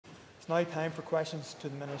now time for questions to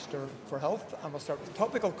the Minister for Health, and we'll start with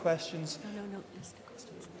topical questions. No, list of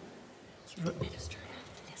questions. Minister,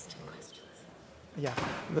 list of questions. Yeah,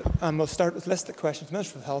 and we'll start with list of questions.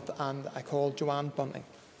 Minister for Health, and I call Joanne Bunting.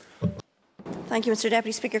 Thank you, Mr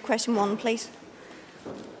Deputy Speaker. Question 1, please.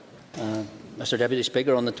 Mr Deputy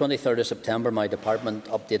Speaker, on the 23rd of September, my department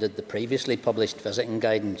updated the previously published visiting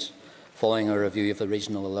guidance following a review of the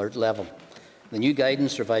regional alert level. The new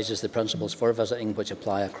guidance revises the principles for visiting which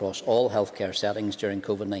apply across all healthcare settings during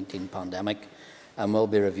COVID-19 pandemic and will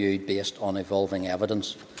be reviewed based on evolving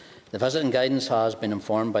evidence. The visiting guidance has been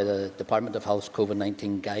informed by the Department of Health's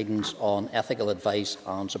COVID-19 guidance on ethical advice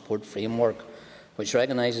and support framework, which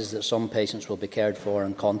recognises that some patients will be cared for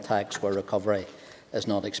in contexts where recovery is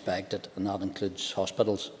not expected, and that includes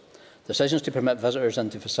hospitals. Decisions to permit visitors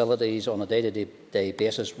into facilities on a day-to-day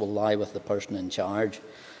basis will lie with the person in charge.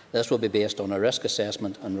 This will be based on a risk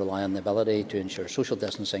assessment and rely on the ability to ensure social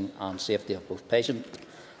distancing and safety of both patient,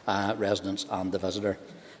 residents and the visitor.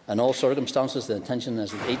 In all circumstances, the intention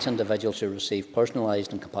is that each individual should receive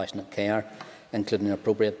personalised and compassionate care, including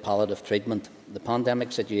appropriate palliative treatment. The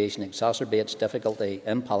pandemic situation exacerbates difficulty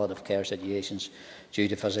in palliative care situations due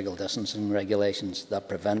to physical distancing regulations that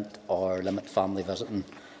prevent or limit family visiting.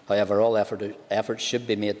 However, all efforts should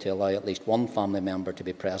be made to allow at least one family member to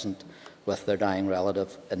be present with their dying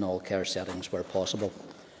relative in all care settings where possible.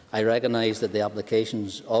 I recognise that the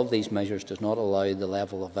applications of these measures does not allow the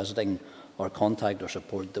level of visiting or contact or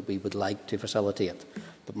support that we would like to facilitate,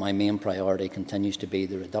 but my main priority continues to be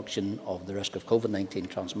the reduction of the risk of COVID-19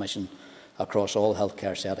 transmission across all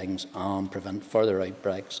healthcare settings and prevent further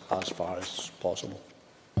outbreaks as far as possible.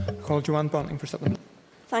 Call Joanne Bunting for supplement.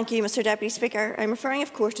 Thank you, Mr Deputy Speaker. I'm referring,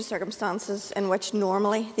 of course, to circumstances in which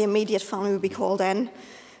normally the immediate family would be called in.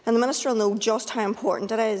 And the Minister will know just how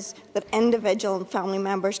important it is that individual and family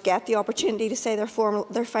members get the opportunity to say their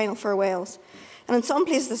final farewells. And in some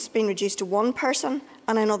places this has been reduced to one person,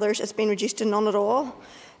 and in others it's been reduced to none at all.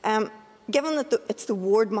 Given that it's the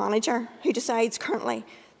ward manager who decides currently,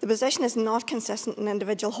 the position is not consistent in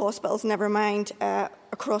individual hospitals, never mind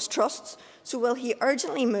across trusts. So will he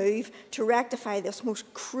urgently move to rectify this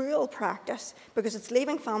most cruel practice, because it's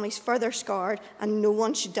leaving families further scarred and no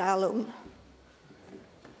one should die alone?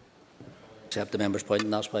 Accept the member's point,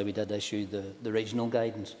 and that's why we did issue the regional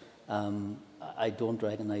guidance. I don't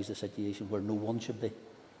recognise the situation where no one should be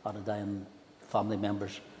at a dying family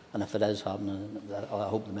members, and if it is happening, I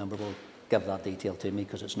hope the member will give that detail to me,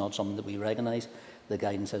 because it's not something that we recognise. The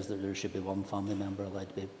guidance says that there should be one family member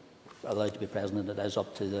allowed to be present, and it is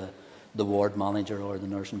up to the ward manager or the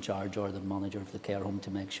nurse in charge or the manager of the care home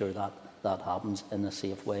to make sure that that happens in a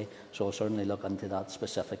safe way. So I'll certainly look into that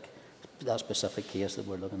specific case that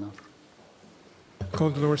we're looking at.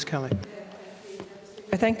 Call Dolores Kelly.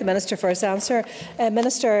 I thank the Minister for his answer.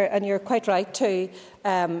 Minister, and you're quite right to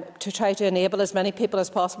try to enable as many people as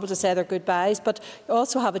possible to say their goodbyes, but you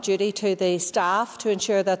also have a duty to the staff to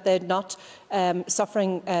ensure that they're not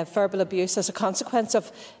suffering verbal abuse as a consequence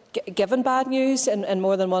of given bad news in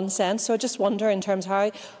more than one sense. So I just wonder, in terms of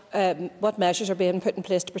how, what measures are being put in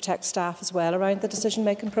place to protect staff as well around the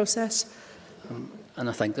decision-making process. And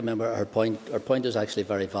I think the member, her point is actually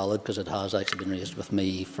very valid, because it has actually been raised with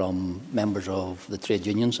me from members of the trade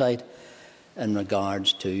union side in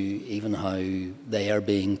regards to even how they are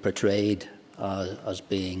being portrayed as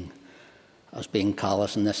being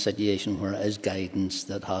callous in this situation, where it is guidance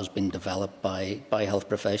that has been developed by health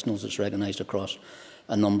professionals that's recognised across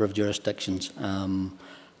a number of jurisdictions, and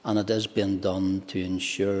it is being done to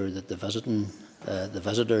ensure that the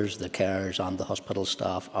visitors, the carers and the hospital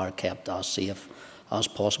staff are kept as safe as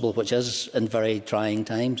possible, which is in very trying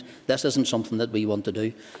times. This isn't something that we want to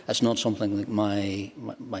do. It's not something that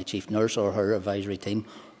my chief nurse or her advisory team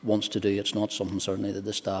wants to do. It's not something certainly that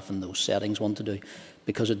the staff in those settings want to do,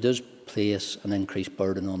 because it does place an increased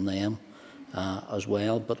burden on them as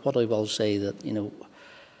well. But what I will say that, you know,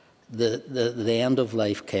 the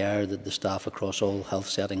end-of-life care that the staff across all health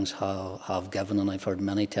settings have given, and I've heard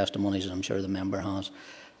many testimonies, and I'm sure the member has,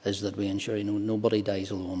 is that we ensure, you know, nobody dies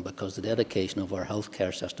alone, because the dedication of our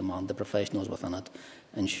healthcare system and the professionals within it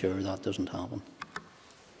ensure that doesn't happen.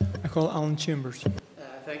 I call Alan Chambers.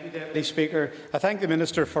 Thank you, Deputy Speaker. I thank the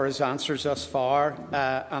Minister for his answers thus far,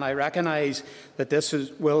 and I recognise that this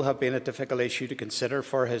will have been a difficult issue to consider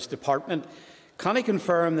for his department. Can he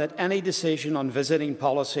confirm that any decision on visiting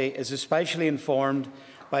policy is especially informed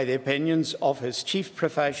by the opinions of his chief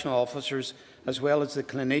professional officers, as well as the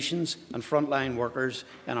clinicians and frontline workers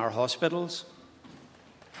in our hospitals?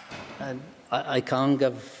 I can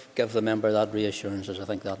give the member that reassurance, as I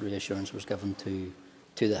think that reassurance was given to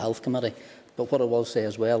the Health Committee. But what I will say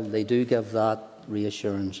as well, they do give that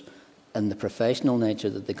reassurance in the professional nature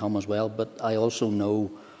that they come as well, but I also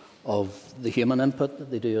know of the human input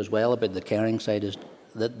that they do as well, about the caring side is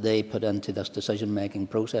that they put into this decision-making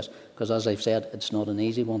process. Because as I've said, it's not an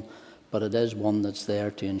easy one, but it is one that's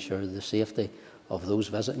there to ensure the safety of those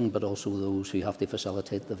visiting, but also those who have to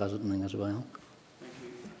facilitate the visiting as well.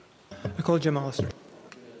 I call Jim Allister.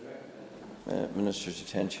 Minister's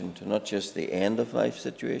attention to not just the end-of-life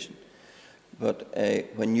situation, but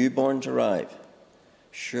when newborns arrive,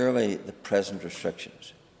 surely the present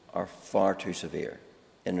restrictions are far too severe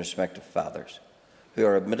in respect of fathers who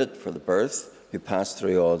are admitted for the birth, who pass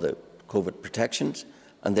through all the COVID protections,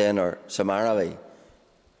 and then are summarily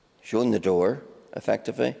shown the door,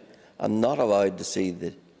 effectively, and not allowed to see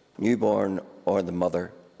the newborn or the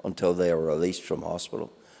mother until they are released from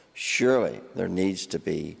hospital. Surely there needs to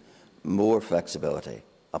be more flexibility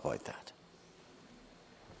about that.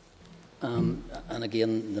 And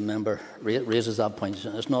again, the member raises that point.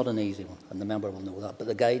 It's not an easy one, and the member will know that. But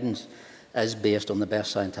the guidance is based on the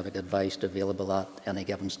best scientific advice available at any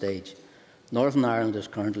given stage. Northern Ireland is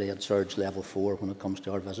currently at surge level 4 when it comes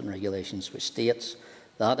to our visiting regulations, which states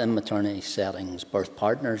that in maternity settings, birth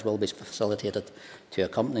partners will be facilitated to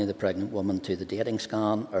accompany the pregnant woman to the dating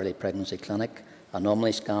scan, early pregnancy clinic,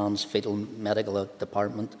 anomaly scans, fetal medical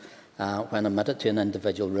department, when admitted to an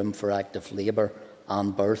individual room for active labour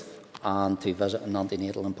and birth, and to visit an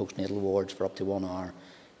antenatal and postnatal wards for up to 1 hour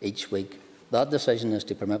each week. That decision is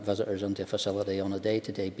to permit visitors into a facility on a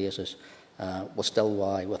day-to-day basis will still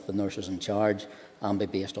lie with the nurses in charge and be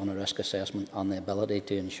based on a risk assessment and the ability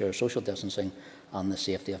to ensure social distancing and the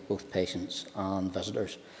safety of both patients and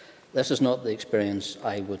visitors. This is not the experience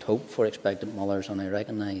I would hope for expectant mothers, and I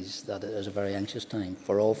recognise that it is a very anxious time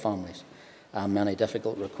for all families. Many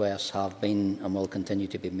difficult requests have been and will continue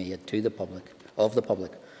to be made to the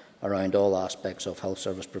public, around all aspects of health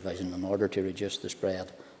service provision in order to reduce the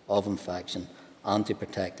spread of infection and to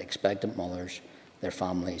protect expectant mothers, their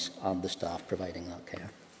families and the staff providing that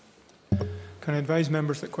care. Can I advise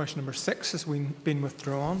members that question number 6 has been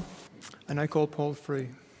withdrawn? I now call Paul Frew.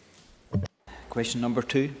 Question number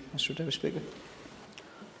 2, Mr Deputy Speaker.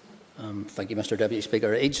 Thank you, Mr Deputy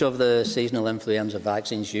Speaker. Each of the seasonal influenza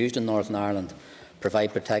vaccines used in Northern Ireland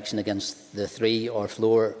provide protection against the 3 or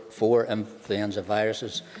 4 influenza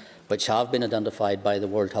viruses which have been identified by the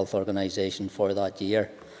World Health Organization for that year,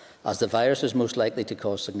 as the virus is most likely to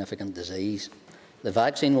cause significant disease. The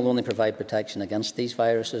vaccine will only provide protection against these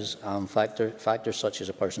viruses, and factors such as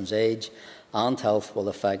a person's age and health will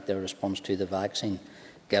affect their response to the vaccine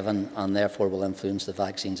given, and therefore will influence the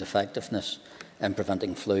vaccine's effectiveness in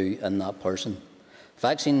preventing flu in that person.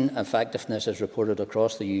 Vaccine effectiveness is reported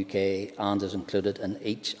across the UK and is included in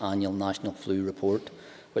each annual national flu report,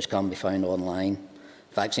 which can be found online.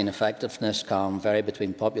 Vaccine effectiveness can vary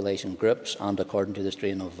between population groups and according to the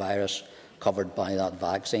strain of virus covered by that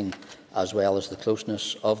vaccine, as well as the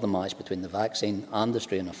closeness of the match between the vaccine and the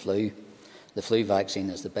strain of flu. The flu vaccine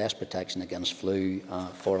is the best protection against flu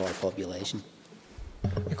for our population.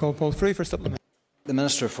 I call Paul Frew for supplement. The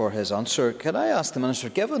Minister for his answer. Could I ask the Minister,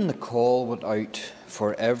 given the call went out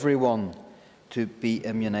for everyone to be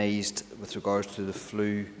immunised with regards to the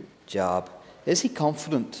flu jab, is he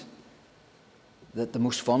confident that the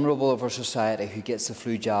most vulnerable of our society who gets the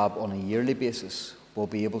flu jab on a yearly basis will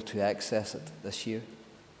be able to access it this year?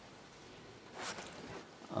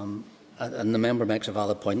 And the member makes a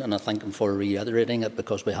valid point, and I thank him for reiterating it,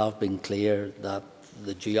 because we have been clear that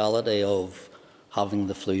the duality of having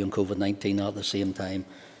the flu and COVID-19 at the same time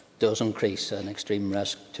does increase an extreme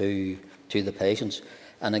risk to the patients.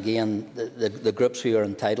 And again, the groups who are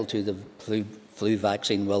entitled to the flu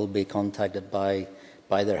vaccine will be contacted by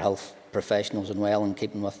their health professionals and well, in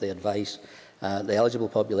keeping with the advice. The eligible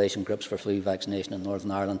population groups for flu vaccination in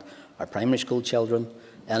Northern Ireland are primary school children,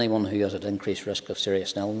 anyone who has an increased risk of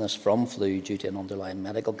serious illness from flu due to an underlying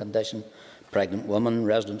medical condition, pregnant women,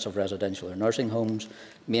 residents of residential or nursing homes,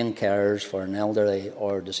 main carers for an elderly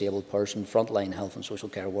or disabled person, frontline health and social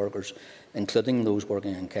care workers, including those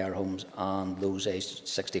working in care homes and those aged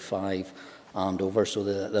 65 and over. So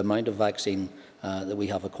the amount of vaccine that we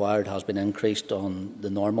have acquired has been increased on the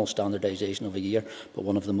normal standardisation of a year, but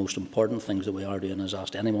one of the most important things that we are doing is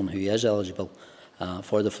ask anyone who is eligible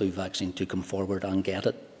for the flu vaccine to come forward and get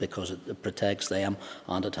it, because it protects them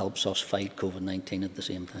and it helps us fight COVID-19 at the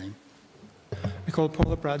same time. I call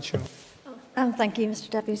Paula Bradshaw. Thank you, Mr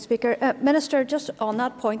Deputy Speaker. Minister, just on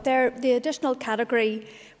that point there, the additional category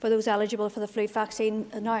for those eligible for the flu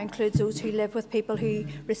vaccine now includes those who live with people who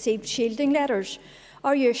received shielding letters.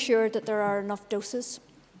 Are you assured that there are enough doses?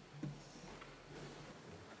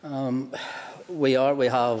 We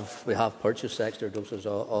have purchased extra doses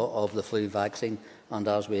of the flu vaccine, and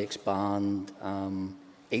as we expand,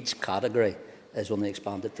 each category is only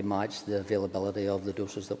expanded to match the availability of the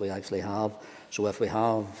doses that we actually have. So if we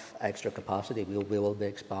have extra capacity, we will be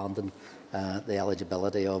expanding the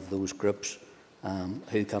eligibility of those groups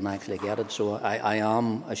who can actually get it. So I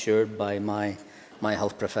am assured by my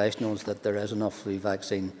health professionals that there is enough flu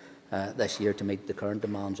vaccine this year to meet the current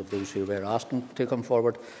demands of those who we're asking to come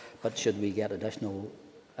forward. But should we get additional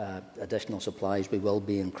supplies, we will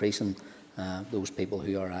be increasing those people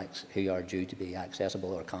who are due to be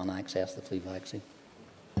accessible or can access the flu vaccine.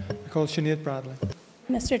 I call Sinead Bradley.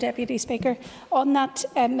 Mr Deputy Speaker, on that,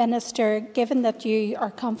 Minister, given that you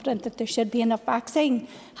are confident that there should be enough vaccine,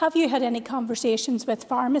 have you had any conversations with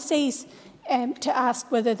pharmacies to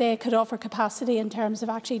ask whether they could offer capacity in terms of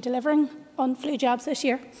actually delivering on flu jabs this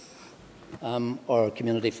year? Our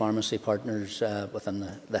community pharmacy partners within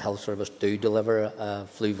the health service do deliver a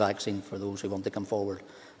flu vaccine for those who want to come forward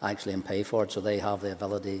actually and pay for it, so they have the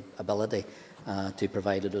ability to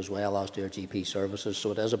provide it as well as do our GP services.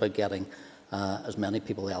 So it is about getting as many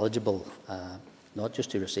people eligible, not just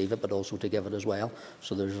to receive it but also to give it as well.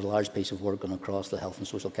 So there's a large piece of work going across the health and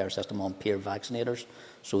social care system on peer vaccinators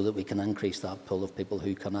so that we can increase that pool of people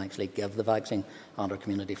who can actually give the vaccine, and our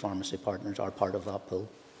community pharmacy partners are part of that pool.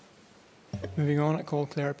 Moving on, I call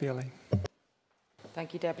Claire Bailey.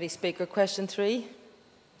 Thank you, Deputy Speaker. Question 3.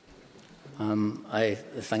 I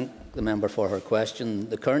thank the member for her question.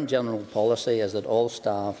 The current general policy is that all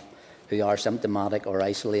staff who are symptomatic or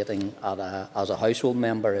isolating as a household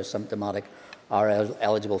member is symptomatic are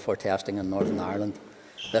eligible for testing in Northern Ireland.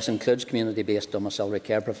 This includes community-based domiciliary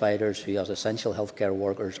care providers who, as essential healthcare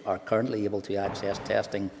workers, are currently able to access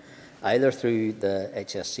testing either through the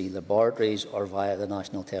HSC laboratories or via the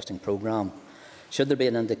National Testing Programme. Should there be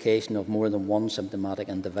an indication of more than one symptomatic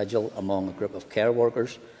individual among a group of care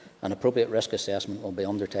workers, an appropriate risk assessment will be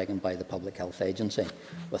undertaken by the Public Health Agency,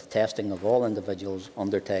 with testing of all individuals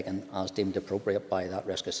undertaken as deemed appropriate by that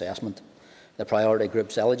risk assessment. The priority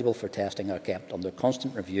groups eligible for testing are kept under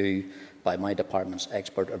constant review by my department's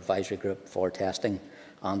expert advisory group for testing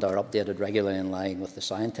and are updated regularly in line with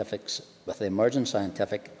the emerging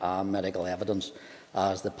scientific and medical evidence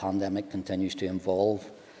as the pandemic continues to evolve.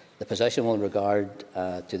 The position with regard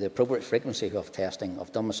to the appropriate frequency of testing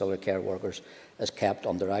of domiciliary care workers is kept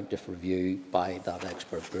under active review by that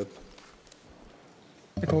expert group.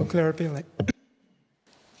 I call Claire Bailey.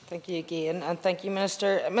 Thank you again, and thank you,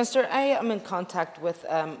 Minister. Minister, I am in contact with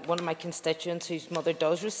one of my constituents whose mother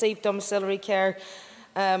does receive domiciliary care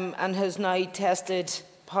and has now tested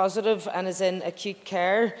positive and is in acute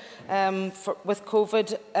care with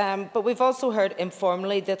COVID. But we've also heard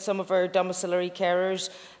informally that some of our domiciliary carers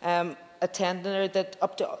attending her, that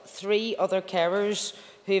up to 3 other carers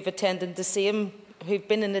who've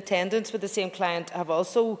been in attendance with the same client have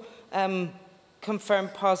also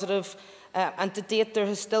confirmed positive. And to date, there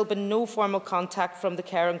has still been no formal contact from the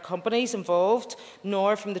caring companies involved,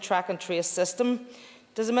 nor from the track and trace system.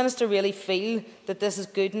 Does the Minister really feel that this is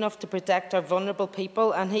good enough to protect our vulnerable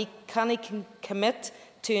people, and can he commit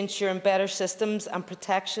to ensuring better systems and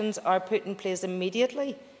protections are put in place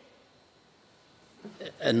immediately?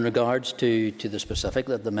 In regards to the specific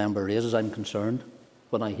that the member raises, I'm concerned.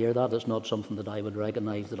 When I hear that, it's not something that I would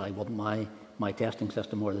recognise that I want my testing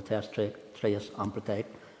system or the test, trace and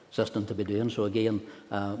protect system to be doing. So again,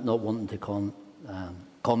 not wanting to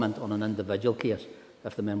comment on an individual case.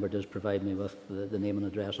 If the member does provide me with the name and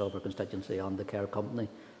address of our constituency and the care company,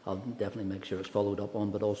 I'll definitely make sure it's followed up on,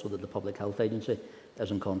 but also that the Public Health Agency is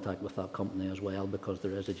in contact with that company as well, because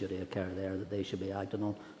there is a duty of care there that they should be acting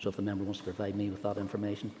on. So if the member wants to provide me with that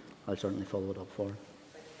information, I'll certainly follow it up for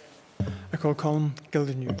her. I call Colin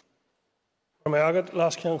Gildenew.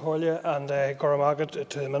 Last Corlia and Goramagat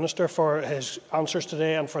to the Minister for his answers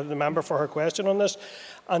today and for the member for her question on this.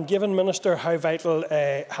 And given, Minister, how vital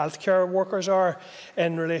healthcare workers are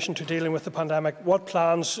in relation to dealing with the pandemic, what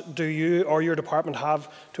plans do you or your department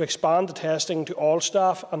have to expand the testing to all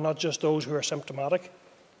staff and not just those who are symptomatic?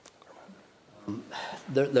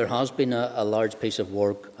 There has been a large piece of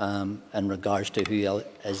work in regards to who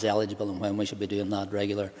is eligible and when we should be doing that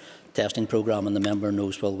regular testing programme, and the member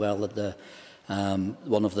knows full well that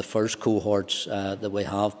one of the first cohorts that we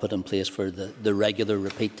have put in place for the regular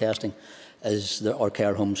repeat testing is our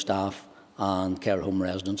care home staff and care home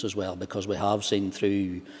residents as well, because we have seen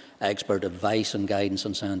through expert advice and guidance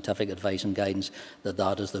and scientific advice and guidance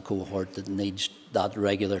that is the cohort that needs that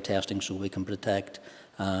regular testing so we can protect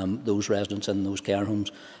those residents in those care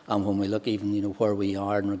homes. And when we look even where we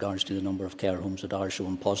are in regards to the number of care homes that are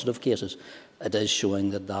showing positive cases, it is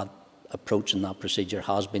showing that approach and that procedure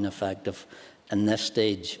has been effective in this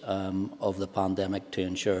stage of the pandemic to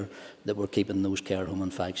ensure that we're keeping those care home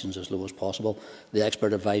infections as low as possible. The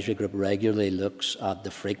expert advisory group regularly looks at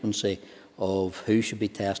the frequency of who should be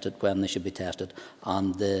tested, when they should be tested,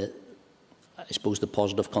 and I suppose the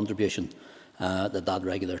positive contribution that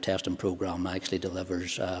regular testing programme actually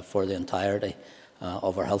delivers for the entirety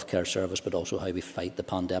of our healthcare service, but also how we fight the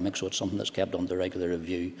pandemic. So it's something that's kept under regular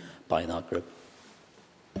review by that group.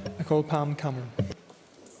 I call Pam Cameron.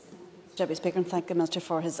 Deputy Speaker, and thank the Minister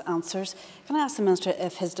for his answers. Can I ask the Minister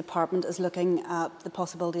if his department is looking at the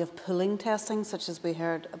possibility of pooling testing, such as we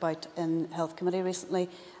heard about in Health Committee recently,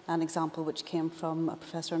 an example which came from a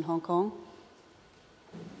professor in Hong Kong?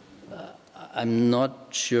 I'm not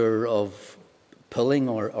sure of pooling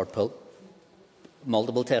or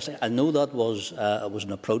multiple testing. I know that was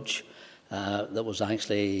an approach that was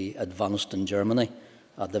actually advanced in Germany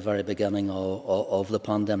at the very beginning of the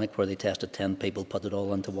pandemic, where they tested 10 people, put it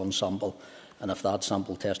all into one sample, and if that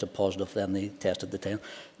sample tested positive, then they tested the 10.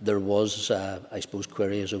 There was, I suppose,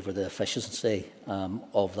 queries over the efficiency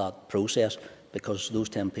of that process, because those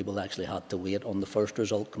 10 people actually had to wait on the first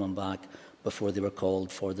result coming back before they were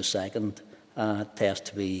called for the second test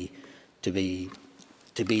to be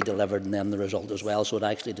delivered, and then the result as well. So it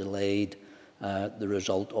actually delayed the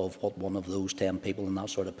result of what one of those 10 people in that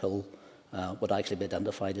sort of pool would actually be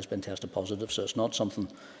identified as being tested positive. So it's not something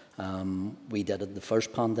we did at the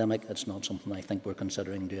first pandemic. It's not something I think we're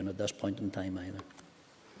considering doing at this point in time either.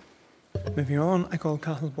 Moving on, I call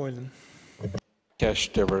Cathal Boylan.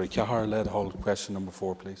 Hold question number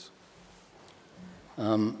 4, please.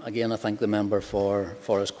 Again, I thank the member for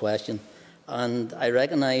his question, and I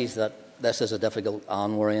recognise that this is a difficult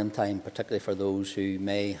and worrying time, particularly for those who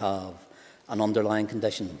may have an underlying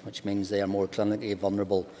condition, which means they are more clinically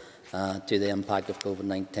vulnerable to the impact of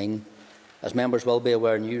COVID-19. As members will be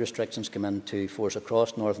aware, new restrictions come into force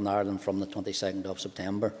across Northern Ireland from the 22nd of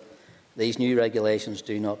September. These new regulations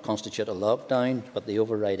do not constitute a lockdown, but the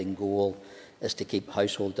overriding goal is to keep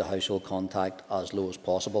household-to-household contact as low as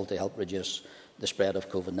possible to help reduce the spread of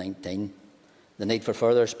COVID-19. The need for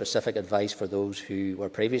further specific advice for those who were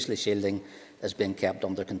previously shielding is being kept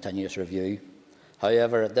under continuous review.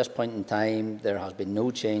 However, at this point in time, there has been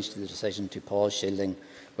no change to the decision to pause shielding,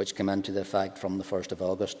 which came into effect from the 1st of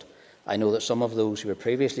August. I know that some of those who were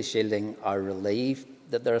previously shielding are relieved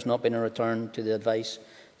that there has not been a return to the advice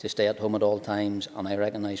to stay at home at all times, and I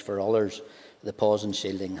recognise for others the pause in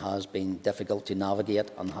shielding has been difficult to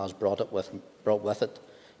navigate and has brought with it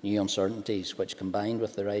new uncertainties, which, combined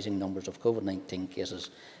with the rising numbers of COVID-19 cases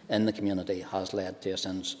in the community, has led to a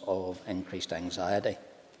sense of increased anxiety.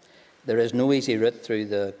 There is no easy route through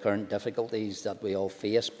the current difficulties that we all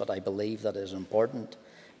face, but I believe that it is important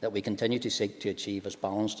that we continue to seek to achieve as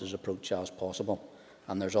balanced an approach as possible.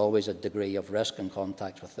 And there's always a degree of risk in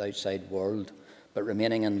contact with the outside world, but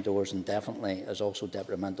remaining indoors indefinitely is also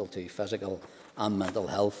detrimental to physical and mental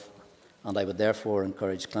health. And I would therefore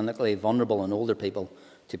encourage clinically vulnerable and older people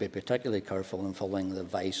to be particularly careful in following the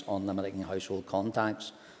advice on limiting household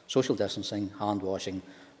contacts, social distancing, hand washing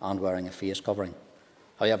and wearing a face covering.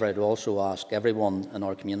 However, I would also ask everyone in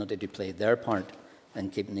our community to play their part in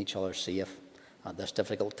keeping each other safe. At this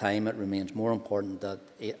difficult time, it remains more important than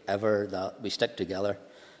ever that we stick together,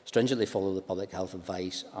 stringently follow the public health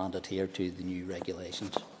advice and adhere to the new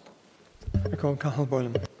regulations. I call Cathal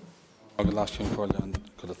Boylan.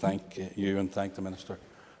 Could I thank you and thank the Minister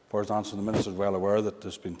for his answer. The Minister is well aware that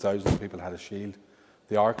there's been thousands of people had a shield.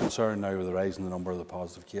 They are concerned now with the rise in the number of the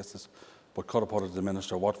positive cases. But could I put it to the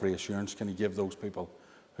Minister, what reassurance can he give those people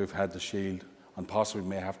who've had the shield and possibly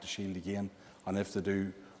may have to shield again? And if they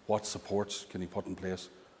do, what supports can he put in place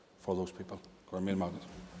for those people?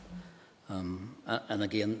 And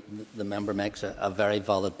again, the member makes a very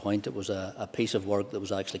valid point. It was a piece of work that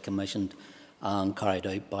was actually commissioned and carried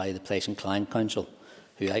out by the Place and Client Council,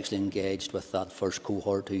 who actually engaged with that first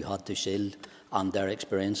cohort who had to shield and their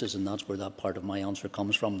experiences, and that's where that part of my answer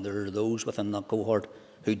comes from. There are those within that cohort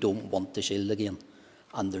who don't want to shield again,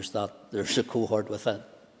 and there's a cohort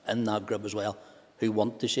in that group as well who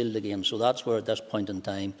want to shield again. So that's where at this point in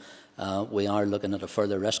time we are looking at a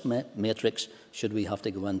further risk matrix. Should we have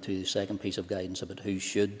to go into the second piece of guidance about who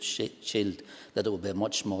should shield, that it will be a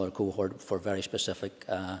much smaller cohort for very specific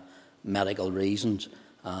medical reasons,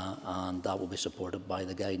 and that will be supported by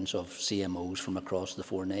the guidance of CMOs from across the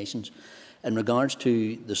 4 nations. In regards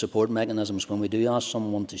to the support mechanisms, when we do ask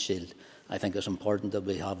someone to shield, I think it's important that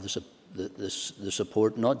we have the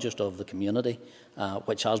support not just of the community,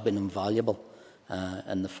 which has been invaluable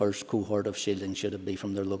in the first cohort of shielding, should it be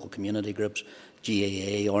from their local community groups,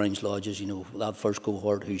 GAA, Orange Lodges. That first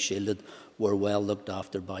cohort who shielded were well looked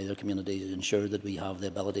after by their communities to ensure that we have the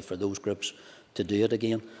ability for those groups to do it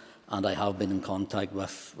again. And I have been in contact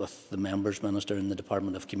with the Members Minister in the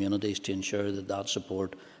Department of Communities to ensure that that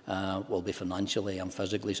support will be financially and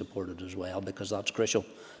physically supported as well, because that's crucial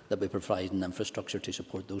that we provide an infrastructure to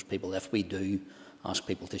support those people if we do ask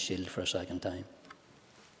people to shield for a second time.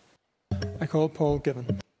 I call Paul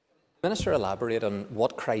Given. Minister, elaborate on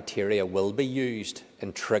what criteria will be used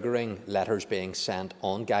in triggering letters being sent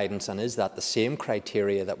on guidance, and is that the same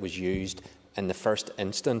criteria that was used in the first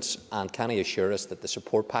instance, and can he assure us that the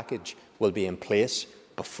support package will be in place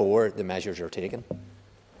before the measures are taken?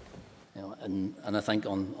 You know, and I think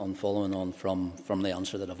on following on from the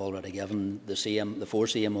answer that I've already given, the 4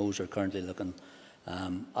 CMOs are currently looking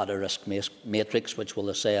at a risk matrix which will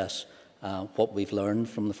assess what we've learned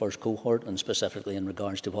from the first cohort, and specifically in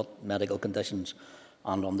regards to what medical conditions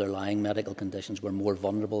and underlying medical conditions were more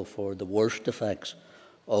vulnerable for the worst effects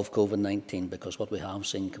of COVID-19, because what we have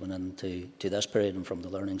seen coming into this period and from the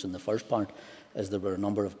learnings in the first part is there were a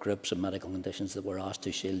number of groups of medical conditions that were asked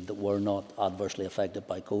to shield that were not adversely affected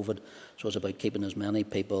by COVID. So it's about keeping as many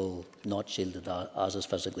people not shielded as is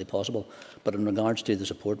physically possible. But in regards to the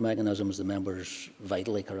support mechanisms, the member's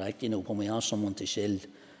vitally correct. You know, when we ask someone to shield,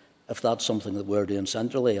 if that's something that we're doing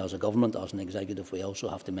centrally as a government, as an executive, we also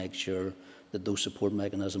have to make sure that those support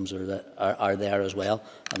mechanisms are there as well.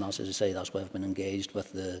 And as I say, that's why I've been engaged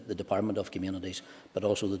with the Department of Communities, but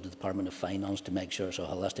also the Department of Finance to make sure it's a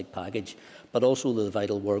holistic package, but also the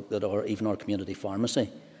vital work that even our community pharmacy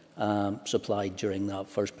supplied during that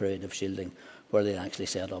first period of shielding, where they actually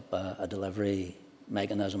set up a delivery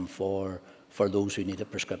mechanism for those who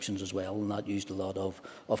needed prescriptions as well, and that used a lot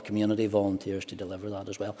of community volunteers to deliver that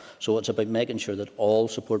as well. So it's about making sure that all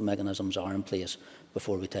support mechanisms are in place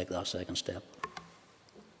before we take that second step.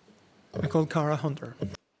 I call Cara Hunter.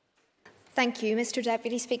 Thank you, Mr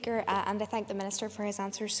Deputy Speaker, and I thank the Minister for his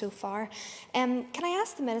answers so far. Can I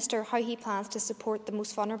ask the Minister how he plans to support the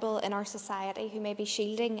most vulnerable in our society who may be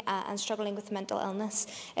shielding and struggling with mental illness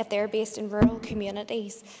if they are based in rural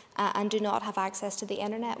communities and do not have access to the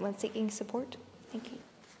internet when seeking support? Thank you.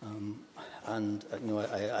 And you know,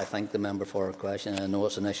 I thank the member for her question. I know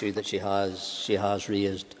it's an issue that she has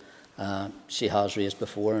raised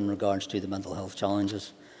before in regards to the mental health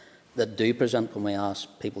challenges that do present when we ask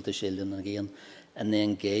people to shield. And again, in the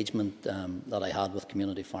engagement that I had with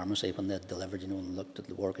community pharmacy when they had delivered, you know, and looked at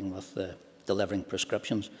working with delivering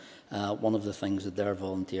prescriptions, one of the things that their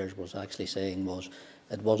volunteers was actually saying was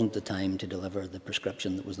it wasn't the time to deliver the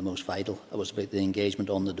prescription that was the most vital. It was about the engagement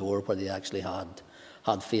on the door where they actually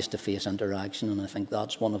had face-to-face interaction, and I think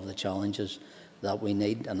that's one of the challenges that we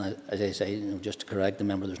need. And as I say, you know, just to correct the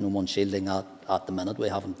member, there's no one shielding at the minute. We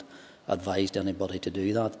haven't advised anybody to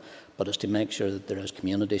do that, but it's to make sure that there is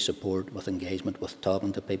community support with engagement, with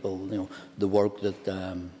talking to people, you know, the work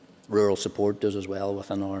that rural support does as well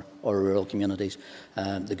within our rural communities.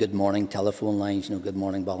 The Good Morning telephone lines, you know, Good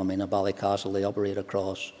Morning Ballymena, Ballycastle, they operate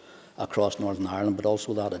across Northern Ireland, but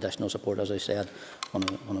also that additional support, as I said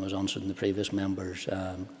when I was answering the previous member's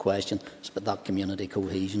question, it's about that community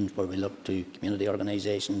cohesion where we look to community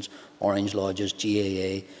organisations, Orange Lodges,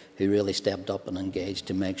 GAA, who really stepped up and engaged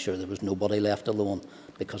to make sure there was nobody left alone,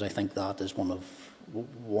 because I think that is one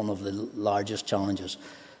of the largest challenges,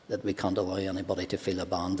 that we can't allow anybody to feel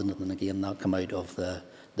abandoned. And again, that came out of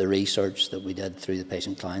the research that we did through the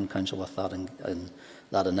Patient Client Council with that in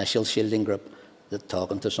that initial shielding group, that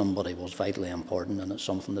talking to somebody was vitally important, and it's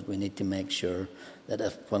something that we need to make sure that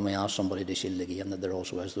when we ask somebody to shield again, that there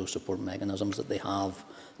also is those support mechanisms, that they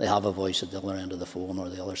have a voice at the other end of the phone or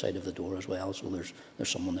the other side of the door as well, so there's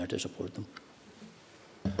someone there to support them.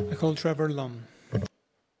 I call Trevor Lum. Thank you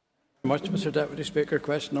very much, Mr Deputy Speaker.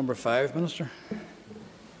 Question number 5, Minister.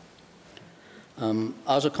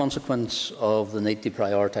 As a consequence of the need to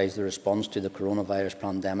prioritise the response to the coronavirus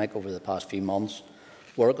pandemic over the past few months,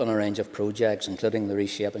 work on a range of projects, including the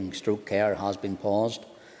reshaping stroke care, has been paused.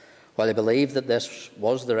 While I believe that this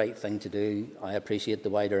was the right thing to do, I appreciate the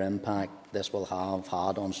wider impact this will have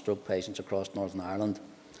had on stroke patients across Northern Ireland.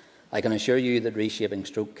 I can assure you that reshaping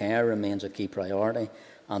stroke care remains a key priority,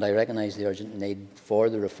 and I recognise the urgent need for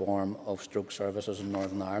the reform of stroke services in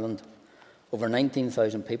Northern Ireland. Over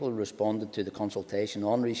 19,000 people responded to the consultation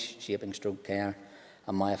on reshaping stroke care,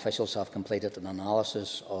 and my officials have completed an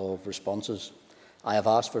analysis of responses. I have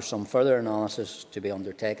asked for some further analysis to be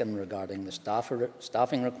undertaken regarding the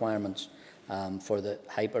staffing requirements for the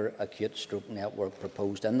hyper-acute stroke network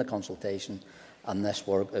proposed in the consultation, and this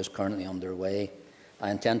work is currently underway.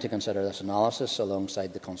 I intend to consider this analysis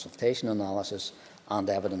alongside the consultation analysis and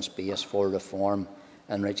evidence base for reform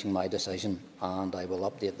in reaching my decision, and I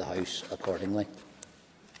will update the House accordingly.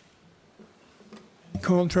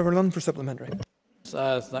 Call Trevor Lund for supplementary.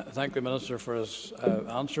 thank the Minister for his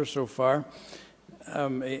answer so far.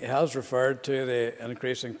 He has referred to the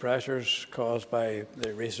increasing pressures caused by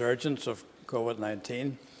the resurgence of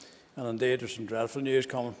COVID-19. And indeed, there's some dreadful news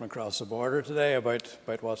coming from across the border today about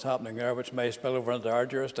what's happening there, which may spill over into our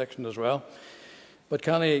jurisdiction as well. But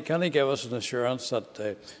can he give us an assurance that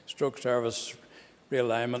the stroke service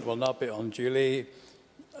realignment will not be unduly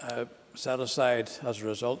set aside as a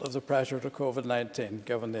result of the pressure to COVID-19,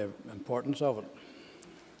 given the importance of it?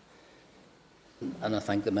 And I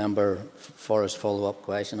thank the member for his follow-up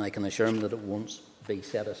question. I can assure him that it won't be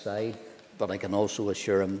set aside, but I can also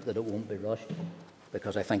assure him that it won't be rushed,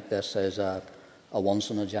 because I think this is a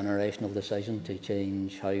once-in-a-generational decision to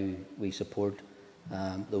change how we support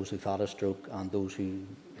those who've had a stroke and those who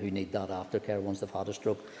need that aftercare once they've had a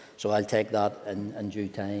stroke. So I'll take that in due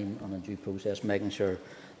time and in due process, making sure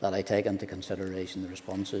that I take into consideration the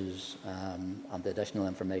responses and the additional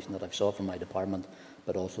information that I've sought from my department,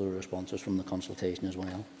 but also the responses from the consultation as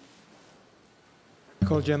well.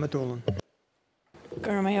 Call Gemma Dolan.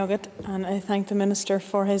 And I thank the Minister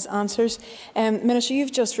for his answers. Minister,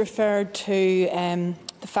 you've just referred to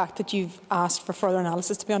the fact that you've asked for further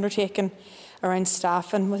analysis to be undertaken around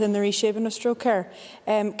staffing within the reshaping of stroke care.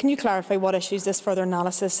 Can you clarify what issues this further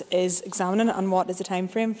analysis is examining and what is the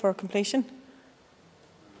timeframe for completion?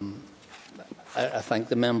 I thank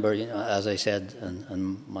the member. As I said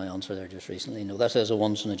in my answer there just recently, this is a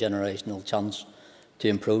once-in-a-generational chance to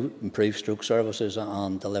improve stroke services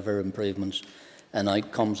and deliver improvements and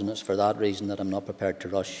outcomes, and it's for that reason that I'm not prepared to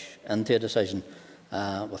rush into a decision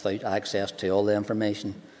without access to all the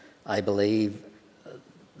information. I believe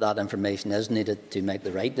that information is needed to make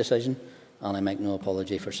the right decision, and I make no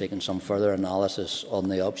apology for seeking some further analysis on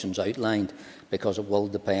the options outlined, because it will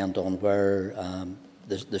depend on where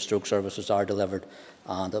the stroke services are delivered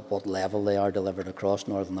and at what level they are delivered across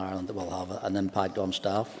Northern Ireland. That will have an impact on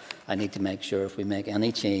staff. I need to make sure if we make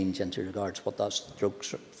any change into regards to what that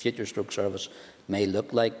future stroke service may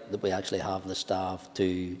look like, that we actually have the staff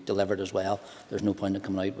to deliver it as well. There's no point in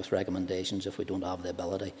coming out with recommendations if we don't have the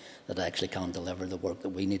ability that actually can deliver the work that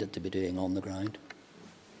we need it to be doing on the ground.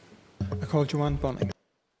 I call Joanne Bunting.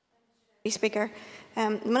 Speaker,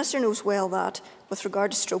 the Minister knows well that with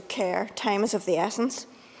regard to stroke care, time is of the essence.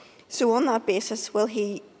 So on that basis, will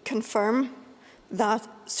he confirm that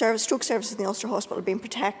stroke services in the Ulster Hospital are being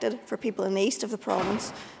protected for people in the east of the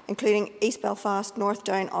province, including East Belfast, North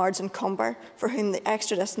Down, Ards and Cumber, for whom the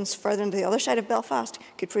extra distance further into the other side of Belfast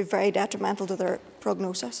could prove very detrimental to their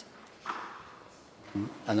prognosis?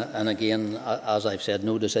 And again, as I've said,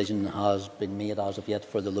 no decision has been made as of yet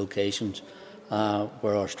for the locations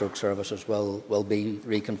where our stroke services will be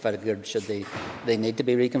reconfigured, should they need to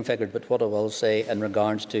be reconfigured. But what I will say in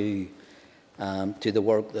regards to the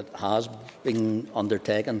work that has been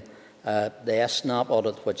undertaken, the SNAP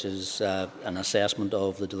audit, which is an assessment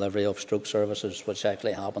of the delivery of stroke services, which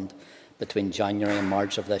actually happened between January and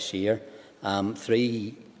March of this year,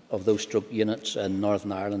 3 of those stroke units in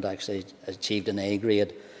Northern Ireland actually achieved an A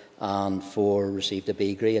grade and 4 received a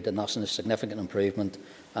B grade, and that's a significant improvement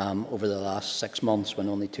over the last 6 months, when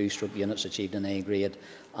only 2 stroke units achieved an A grade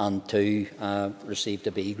and 2 received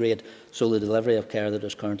a B grade. So the delivery of care that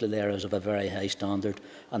is currently there is of a very high standard,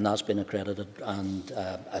 and that's been accredited and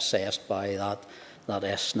assessed by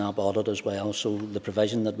that SNAP audit as well. So the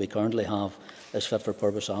provision that we currently have is fit for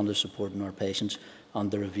purpose and is supporting our patients, and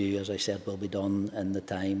the review, as I said, will be done in the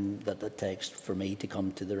time that it takes for me to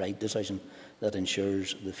come to the right decision that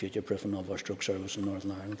ensures the future proofing of our stroke service in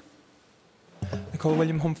Northern Ireland. I call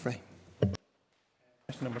William Humphrey.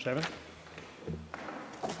 Question number 7.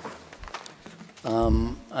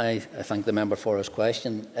 I thank the member for his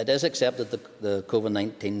question. It is accepted that the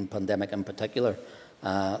COVID-19 pandemic in particular,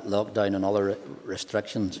 lockdown and other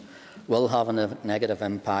restrictions, will have a negative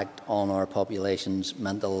impact on our population's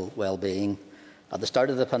mental well-being. At the start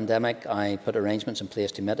of the pandemic, I put arrangements in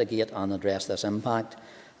place to mitigate and address this impact,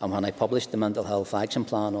 and when I published the Mental Health Action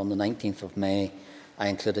Plan on the 19th of May, I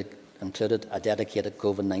included a dedicated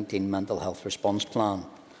COVID-19 mental health response plan.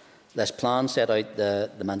 This plan set out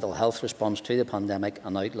the mental health response to the pandemic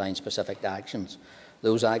and outlined specific actions.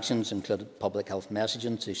 Those actions included public health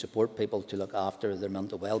messaging to support people to look after their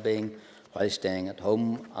mental well-being while staying at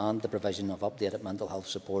home, and the provision of updated mental health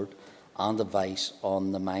support and advice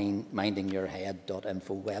on the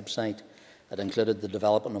mindingyourhead.info website. It included the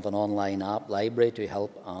development of an online app library to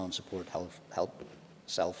help and support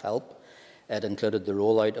self-help. It included the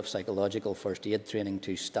rollout of psychological first aid training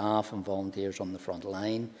to staff and volunteers on the front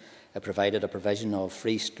line. It provided a provision of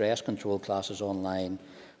free stress control classes online,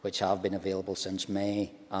 which have been available since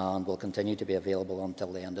May and will continue to be available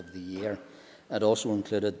until the end of the year. It also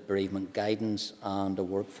included bereavement guidance and a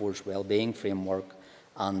workforce wellbeing framework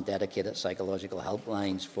and dedicated psychological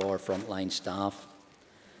helplines for frontline staff.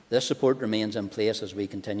 This support remains in place as we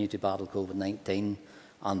continue to battle COVID-19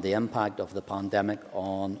 and the impact of the pandemic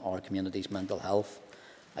on our community's mental health.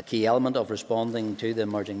 A key element of responding to the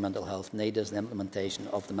emerging mental health need is the implementation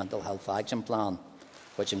of the Mental Health Action Plan,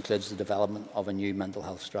 which includes the development of a new mental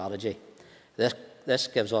health strategy. This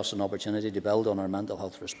gives us an opportunity to build on our mental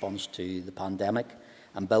health response to the pandemic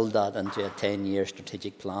and build that into a 10-year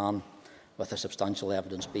strategic plan with a substantial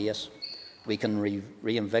evidence base. We can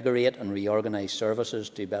reinvigorate and reorganise services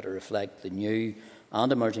to better reflect the new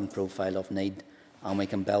and emerging profile of need, and we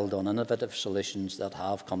can build on innovative solutions that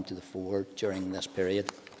have come to the fore during this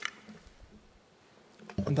period.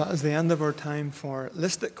 And that is the end of our time for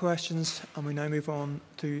listed questions, and we now move on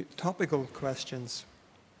to topical questions.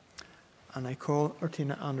 And I call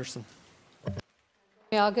Martina Anderson.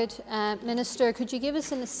 Minister, could you give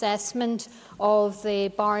us an assessment of the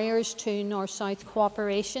barriers to North-South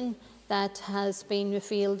cooperation that has been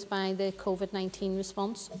revealed by the COVID-19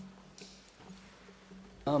 response?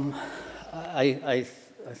 I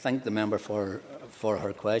thank the member for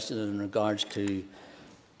her question in regards to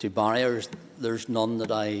barriers. There's none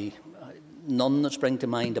that spring to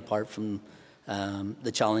mind apart from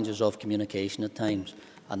the challenges of communication at times,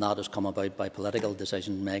 and that has come about by political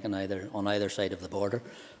decision making on either side of the border.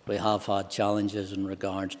 We have had challenges in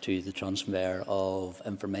regards to the transfer of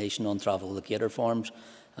information on travel locator forms,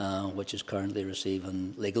 which is currently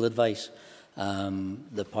receiving legal advice.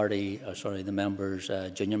 The member's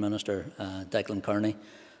junior minister, Declan Kearney,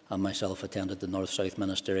 and myself attended the North-South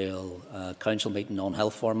Ministerial Council meeting on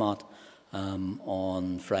health format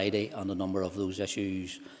on Friday, and a number of those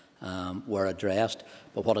issues were addressed.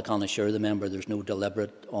 But what I can assure the member, there's no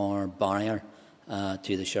deliberate or barrier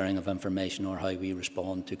to the sharing of information or how we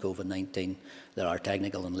respond to COVID-19. There are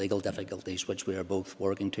technical and legal difficulties which we are both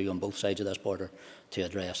working to on both sides of this border to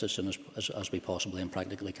address as soon as we possibly and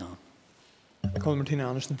practically can. I call Martina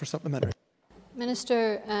Anderson for supplementary.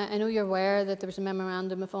 Minister, I know you're aware that there was a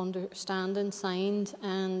memorandum of understanding signed,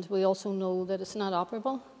 and we also know that it's not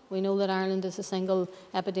operable. We know that Ireland is a single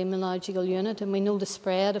epidemiological unit, and we know the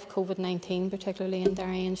spread of COVID-19, particularly in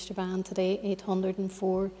Derry and Strabane today,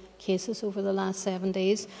 804 cases over the last 7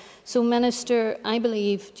 days. So, Minister, I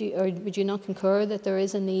believe, or would you not concur, that there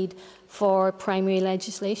is a need for primary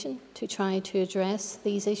legislation to try to address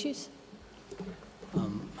these issues?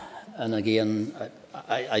 And again,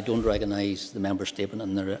 I don't recognise the member's statement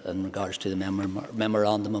in regards to the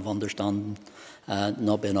memorandum of understanding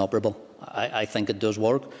not being operable. I think it does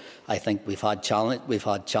work. I think we've had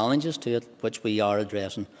challenges to it, which we are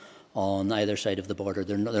addressing on either side of the border.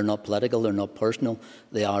 They're not political, they're not personal,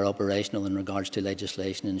 they are operational in regards to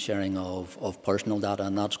legislation and sharing of personal data,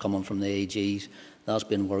 and that's coming from the AGs. That's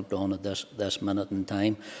been worked on at this minute in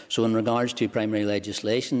time. So in regards to primary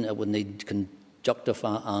legislation, it would need conjunctive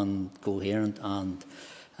and coherent and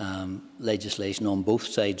legislation on both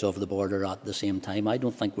sides of the border at the same time. I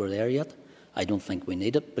don't think we're there yet. I don't think we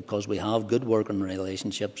need it, because we have good working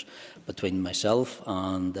relationships between myself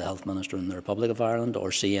and the Health Minister in the Republic of Ireland, or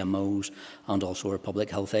CMOs, and also our public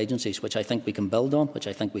health agencies, which I think we can build on, which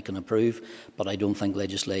I think we can improve, but I don't think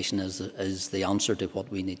legislation is the answer to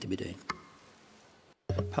what we need to be doing.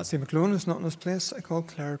 Patsy McClone is not in this place. I call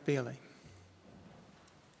Claire Bailey.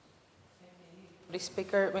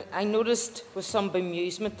 Speaker, I noticed with some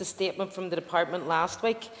bemusement the statement from the department last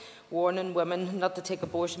week warning women not to take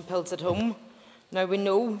abortion pills at home. Now, we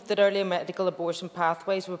know that early medical abortion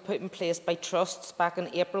pathways were put in place by trusts back in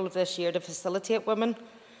April of this year to facilitate women.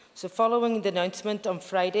 So following the announcement on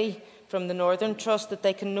Friday from the Northern Trust that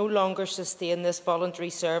they can no longer sustain this voluntary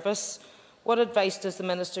service, what advice does the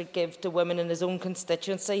Minister give to women in his own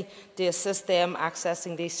constituency to assist them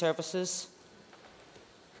accessing these services?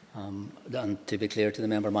 And to be clear to the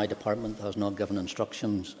member, my department has not given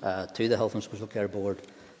instructions to the Health and Social Care Board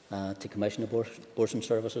to commission abortion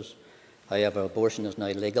services. However, abortion is now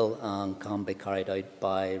legal and can be carried out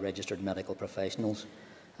by registered medical professionals.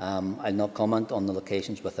 I'll not comment on the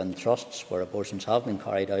locations within trusts where abortions have been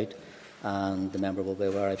carried out, and the member will be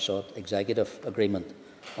aware I've sought executive agreement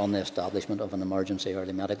on the establishment of an emergency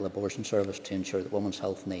early medical abortion service to ensure that women's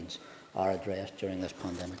health needs are addressed during this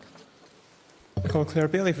pandemic. I call Claire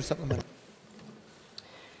Bailey for supplement.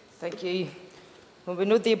 Thank you. Well, we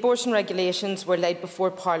know the abortion regulations were laid before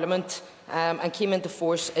Parliament and came into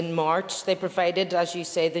force in March. They provided, as you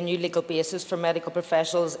say, the new legal basis for medical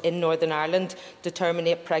professionals in Northern Ireland to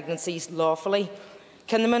terminate pregnancies lawfully.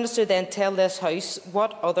 Can the Minister then tell this House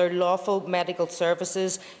what other lawful medical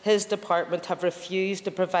services his department have refused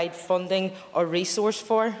to provide funding or resource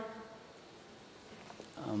for?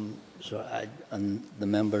 And the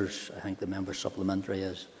members, I think the member's supplementary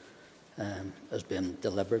has been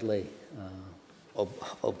deliberately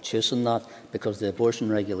obtuse in that, because the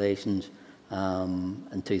abortion regulations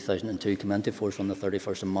in 2002 came into force on the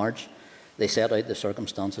 31st of March. They set out the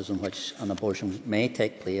circumstances in which an abortion may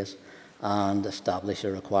take place and establish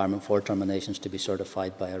a requirement for terminations to be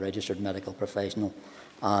certified by a registered medical professional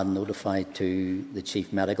and notified to the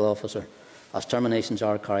Chief Medical Officer. As terminations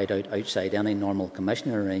are carried out outside any normal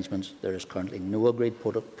commissioner arrangements, there is currently no agreed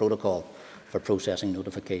protocol for processing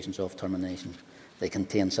notifications of terminations. They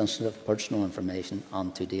contain sensitive personal information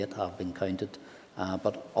and to date have been counted,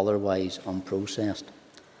 but otherwise unprocessed.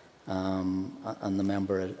 And the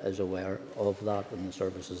member is aware of that and the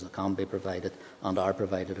services that can be provided and are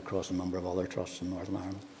provided across a number of other trusts in Northern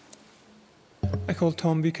Ireland. I call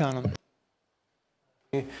Tom Buchanan.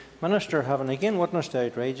 Minister, having again witnessed the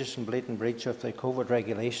outrageous and blatant breach of the COVID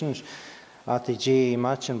regulations at the GAA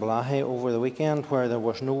match in Balahi over the weekend, where there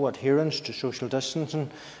was no adherence to social distancing,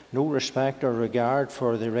 no respect or regard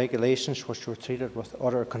for the regulations, which were treated with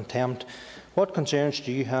utter contempt, what concerns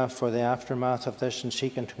do you have for the aftermath of this in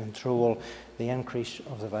seeking to control the increase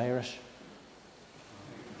of the virus?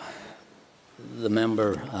 The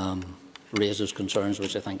member raises concerns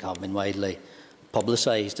which I think have been widely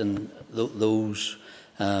publicised, and those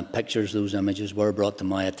pictures, those images were brought to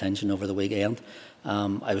my attention over the weekend.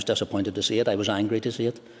 I was disappointed to see it. I was angry to see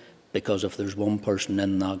it, because if there's one person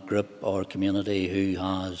in that group or community who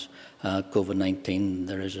has COVID-19,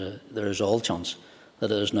 there is all chance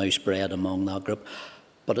that it is now spread among that group.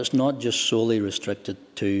 But it's not just solely restricted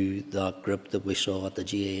to that group that we saw at the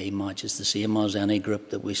GAA match. It's the same as any group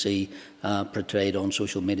that we see portrayed on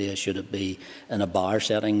social media. Should it be in a bar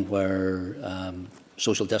setting where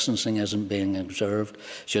social distancing isn't being observed?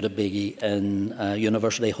 Should it be in a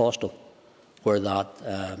university hostel where that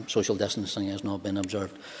social distancing has not been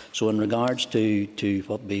observed? So in regards to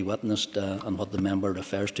what we witnessed and what the member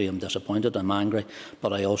refers to, I'm disappointed, I'm angry,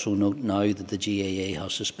 but I also note now that the GAA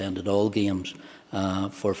has suspended all games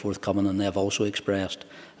for forthcoming, and they've also expressed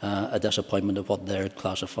a disappointment of what they're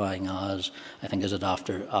classifying as, I think, is it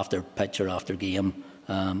after pitch or after game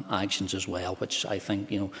actions as well, which I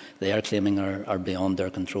think they are claiming are beyond their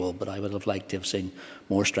control. But I would have liked to have seen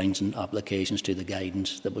more stringent applications to the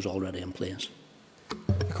guidance that was already in place.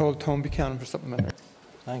 I call Tom Buchanan for supplementary.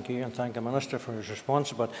 Thank you, and thank the Minister for his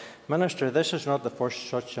response. But, Minister, this is not the first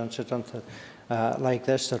such incident like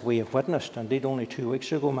this that we have witnessed. Indeed, only 2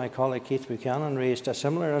 weeks ago, my colleague Keith Buchanan raised a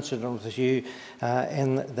similar incident with you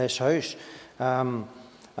in this House.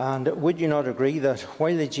 And would you not agree that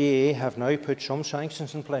while the GAA have now put some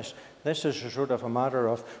sanctions in place, this is a sort of a matter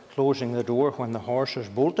of closing the door when the horse is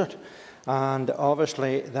bolted? And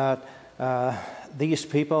obviously that these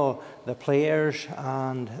people, the players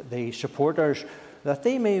and the supporters, that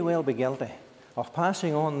they may well be guilty of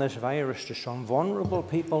passing on this virus to some vulnerable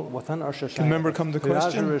people within our society, who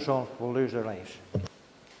as a result will lose their lives.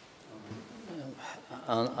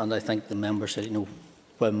 And I think the member said,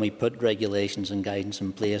 when we put regulations and guidance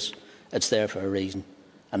in place, it's there for a reason,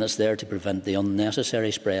 and it's there to prevent the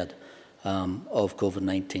unnecessary spread of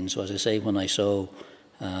COVID-19. So as I say, when I saw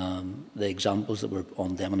the examples that were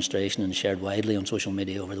on demonstration and shared widely on social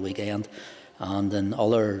media over the weekend, and in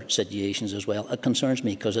other situations as well, it concerns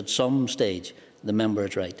me, because at some stage the member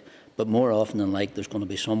is right, but more often than like there's going to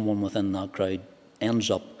be someone within that crowd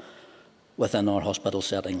ends up within our hospital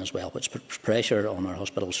setting as well, which puts pressure on our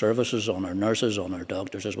hospital services, on our nurses, on our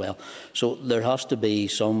doctors as well. So there has to be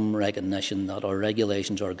some recognition that our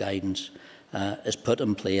regulations or guidance is put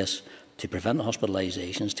in place to prevent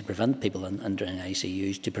hospitalisations, to prevent people entering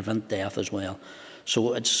ICUs, to prevent death as well.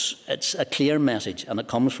 So it's a clear message, and it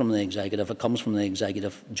comes from the executive. It comes from the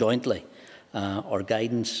executive jointly. Our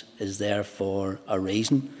guidance is there for a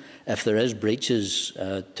reason. If there is breaches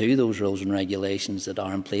to those rules and regulations that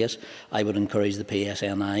are in place, I would encourage the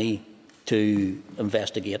PSNI to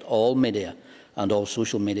investigate all media and all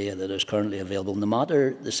social media that is currently available, no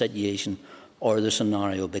matter the situation or the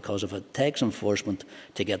scenario, because if it takes enforcement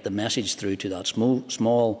to get the message through to that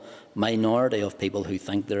small minority of people who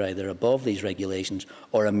think they're either above these regulations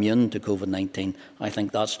or immune to COVID-19, I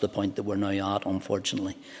think that's the point that we're now at,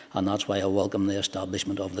 unfortunately. And that's why I welcome the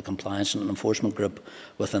establishment of the Compliance and Enforcement Group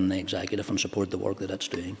within the Executive and support the work that it's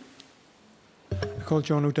doing. I call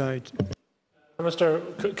John O'Dowd. Minister,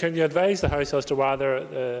 can you advise the House as to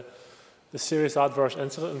whether the serious adverse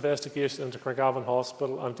incident investigation into Craigavon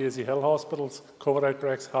Hospital and Daisy Hill Hospital's COVID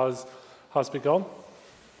outbreaks has begun?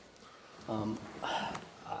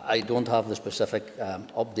 I don't have the specific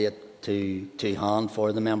update to hand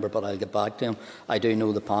for the member, but I'll get back to him. I do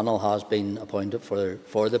know the panel has been appointed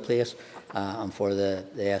for the place and for the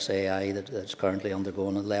SAI that's currently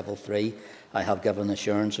undergoing at level 3. I have given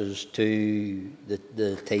assurances to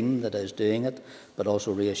the team that is doing it, but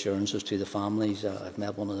also reassurances to the families. I've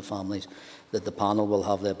met one of the families that the panel will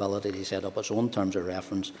have the ability to set up its own terms of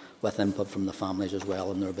reference with input from the families as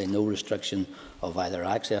well, and there will be no restriction of either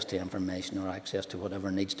access to information or access to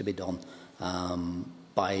whatever needs to be done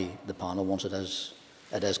by the panel once it is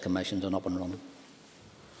commissioned and up and running.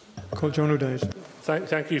 John O'Dowd.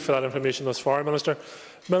 Thank you for that information thus far, Minister.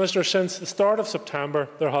 Minister, since the start of September,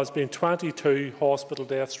 there has been 22 hospital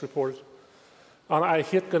deaths reported. And I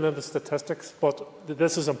hate going into statistics, but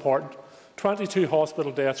this is important. 22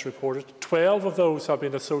 hospital deaths reported. 12 of those have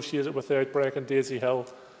been associated with the outbreak in Daisy Hill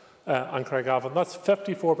and Craigavon. That's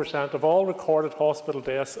 54% of all recorded hospital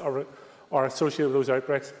deaths are associated with those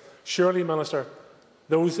outbreaks. Surely, Minister,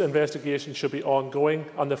 those investigations should be ongoing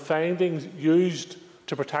and the findings used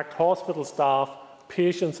to protect hospital staff,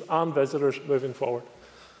 patients and visitors moving forward.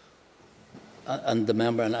 And the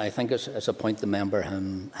member, and I think it's a point the member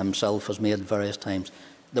himself has made various times,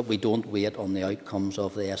 that we don't wait on the outcomes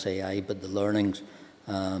of the SAI, but the learnings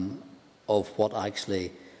of what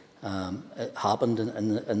actually happened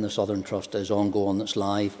in the Southern Trust is ongoing, it's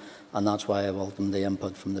live, and that's why I welcome the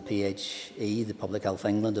input from the PHE, the Public Health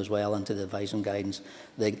England as well, into the advice and guidance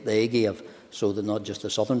they gave, so that not just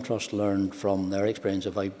the Southern Trust learned from their experience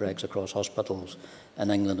of outbreaks across hospitals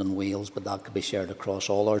in England and Wales, but that could be shared across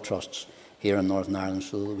all our trusts here in Northern Ireland,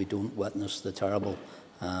 so that we don't witness the terrible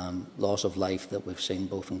loss of life that we've seen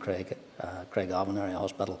both in Craigavon Area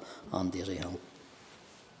Hospital and Daisy Hill.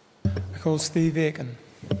 I call Steve Aiken.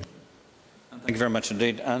 Thank you very much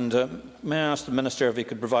indeed. And may I ask the Minister if he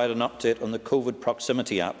could provide an update on the COVID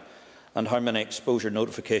proximity app and how many exposure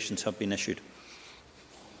notifications have been issued?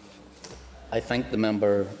 I thank the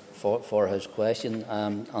member for his question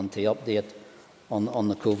and to update on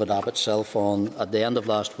the COVID app itself. At the end of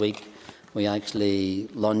last week, we actually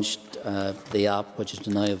launched the app, which is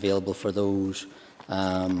now available for those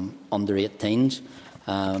under 18s.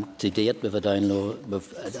 To date, it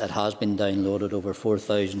has been downloaded over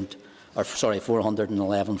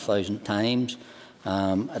 411,000 times.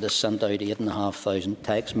 It has sent out 8,500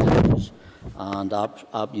 text messages, and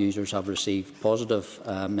app users have received positive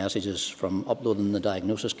messages from uploading the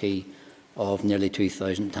diagnosis key of nearly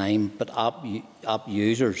 2,000 times. But app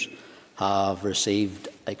users have received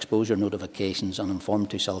exposure notifications and informed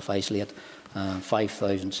to self-isolate.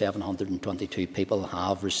 5,722 people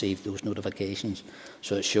have received those notifications.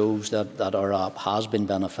 So it shows that our app has been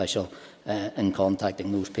beneficial in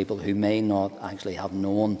contacting those people who may not actually have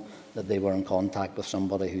known that they were in contact with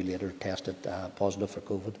somebody who later tested positive for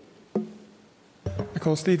COVID. I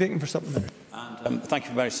call Steve Aiken for supplementary. Thank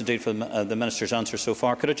you very much indeed for the Minister's answer so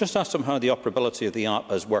far. Could I just ask him how the operability of the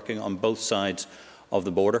app is working on both sides of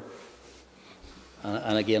the border?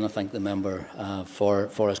 And again, I thank the member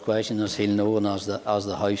for his question. As he'll know, and as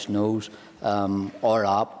the House knows, our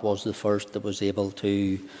app was the first that was able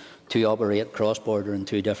to operate cross-border in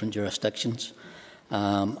 2 different jurisdictions,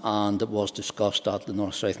 and it was discussed at the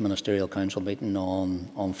North-South Ministerial Council meeting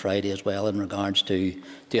on Friday as well in regards to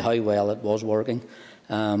how well it was working.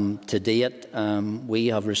 To date, we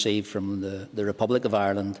have received from the Republic of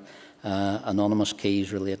Ireland anonymous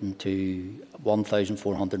keys relating to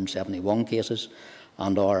 1,471 cases,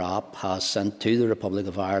 and our app has sent to the Republic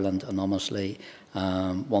of Ireland anonymously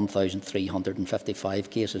 1,355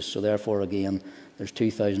 cases. So therefore, again, there's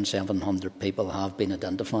 2,700 people have been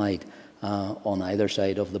identified on either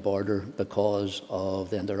side of the border because of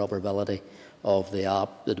the interoperability of the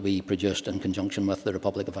app that we produced in conjunction with the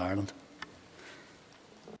Republic of Ireland.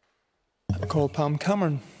 I call Pam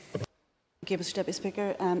Cameron. Thank you, Mr Deputy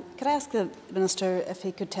Speaker. Could I ask the Minister if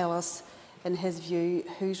he could tell us, in his view,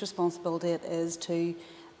 whose responsibility it is to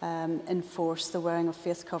enforce the wearing of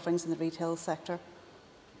face coverings in the retail sector?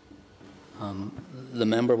 The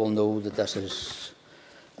member will know that this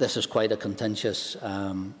is quite a contentious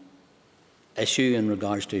issue in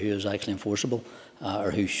regards to who is actually enforceable or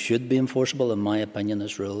who should be enforceable. In my opinion,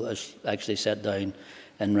 this rule is actually set down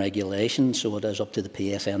in regulation, so it is up to the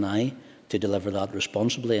PSNI to deliver that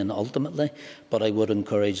responsibly and ultimately. But I would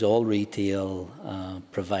encourage all retail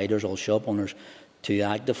providers, all shop owners, to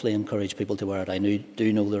actively encourage people to wear it. I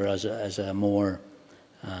do know there is a more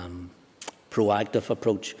proactive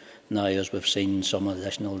approach now, as we've seen some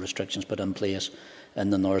additional restrictions put in place in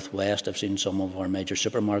the North West. I've seen some of our major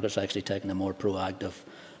supermarkets actually taking a more proactive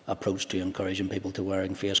approach to encouraging people to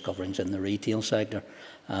wearing face coverings in the retail sector,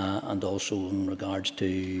 and also in regards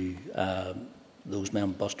to those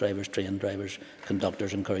men, bus drivers, train drivers,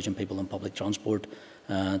 conductors, encouraging people in public transport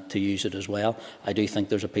to use it as well. I do think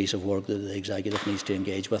there's a piece of work that the executive needs to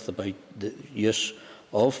engage with about the use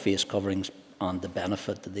of face coverings and the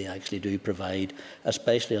benefit that they actually do provide,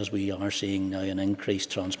 especially as we are seeing now an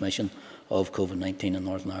increased transmission of COVID-19 in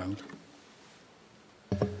Northern Ireland.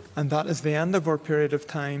 And that is the end of our period of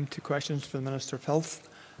time to questions for the Minister of Health.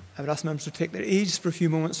 I would ask members to take their ease for a few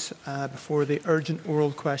moments before the urgent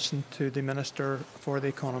oral question to the Minister for the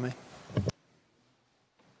Economy.